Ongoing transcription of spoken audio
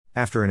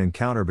After an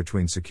encounter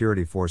between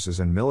security forces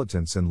and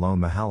militants in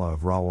Lone Mahalla of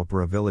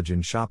Rawalpura village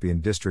in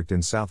Shopian district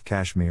in South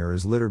Kashmir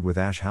is littered with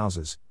ash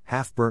houses,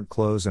 half-burnt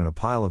clothes and a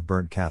pile of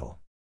burnt cattle.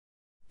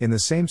 In the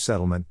same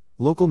settlement,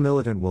 local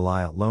militant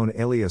Walayat Lone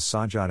alias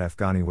Sajjad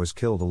Afghani was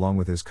killed along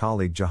with his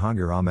colleague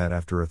Jahangir Ahmed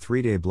after a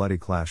 3-day bloody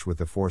clash with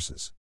the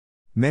forces.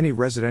 Many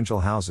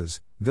residential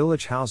houses,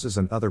 village houses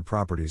and other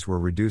properties were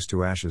reduced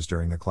to ashes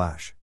during the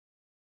clash.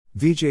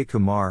 Vijay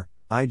Kumar,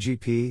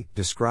 IGP,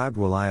 described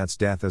Walayat's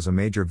death as a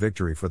major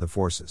victory for the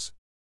forces.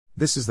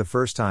 This is the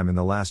first time in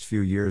the last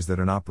few years that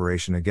an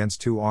operation against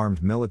two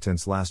armed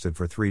militants lasted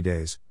for 3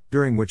 days,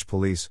 during which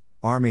police,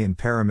 army and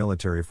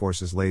paramilitary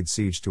forces laid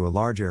siege to a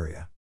large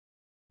area.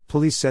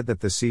 Police said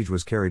that the siege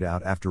was carried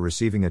out after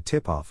receiving a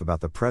tip-off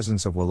about the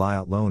presence of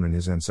Walayat Lone in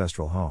his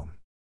ancestral home.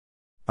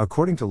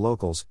 According to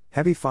locals,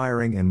 heavy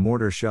firing and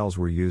mortar shells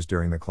were used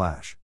during the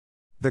clash.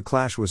 The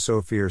clash was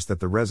so fierce that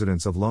the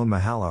residents of Lone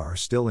Mahalla are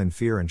still in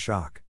fear and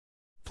shock.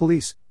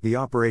 Police, the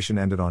operation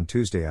ended on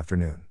Tuesday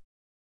afternoon.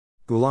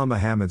 Ghulam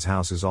Muhammad's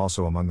house is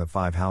also among the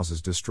 5 houses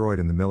destroyed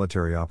in the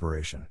military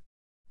operation.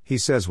 He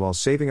says, while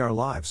saving our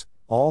lives,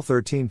 all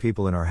 13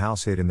 people in our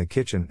house hid in the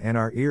kitchen and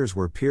our ears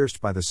were pierced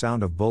by the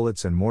sound of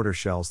bullets and mortar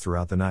shells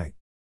throughout the night.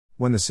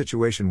 When the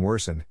situation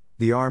worsened,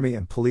 the army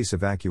and police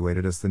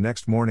evacuated us the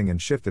next morning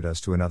and shifted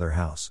us to another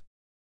house.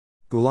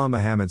 Ghulam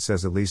Muhammad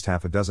says at least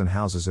half a dozen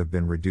houses have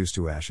been reduced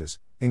to ashes,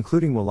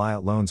 including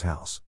Walayat Lone's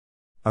house.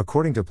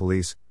 According to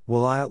police,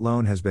 Walayat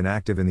Lone has been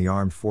active in the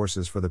armed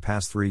forces for the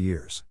past 3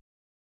 years.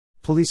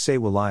 Police say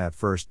Walayat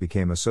first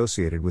became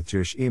associated with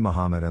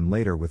Jaish-e-Mohammed and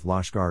later with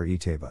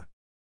Lashkar-e-Taiba.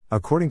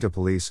 According to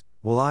police,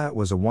 Walayat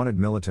was a wanted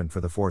militant for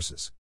the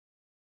forces.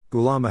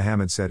 Ghulam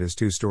Muhammad said his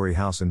 2-story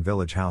house and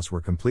village house were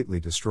completely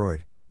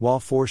destroyed, while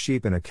 4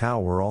 sheep and a cow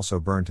were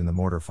also burnt in the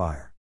mortar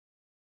fire.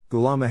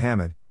 Ghulam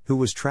Muhammad, who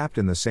was trapped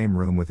in the same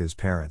room with his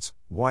parents,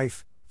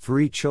 wife,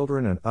 3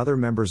 children and other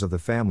members of the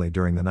family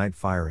during the night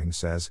firing,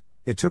 says,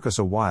 "It took us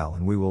a while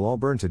and we will all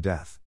burn to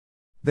death.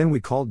 Then we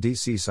called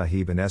DC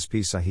Sahib and SP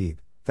Sahib,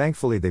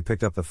 thankfully they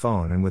picked up the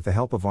phone and with the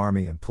help of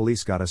army and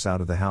police got us out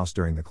of the house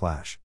during the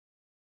clash."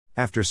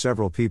 After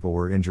several people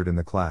were injured in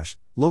the clash,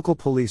 local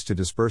police to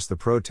disperse the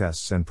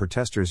protests and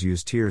protesters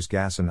used tears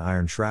gas and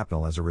iron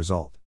shrapnel as a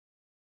result.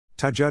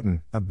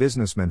 Tajuddin, a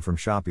businessman from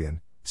Shopian,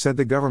 said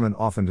the government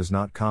often does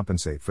not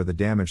compensate for the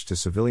damage to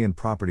civilian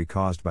property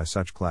caused by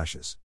such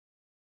clashes.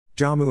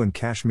 Jammu and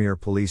Kashmir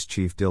Police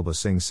Chief Dilba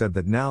Singh said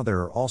that now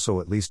there are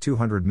also at least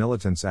 200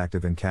 militants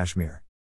active in Kashmir.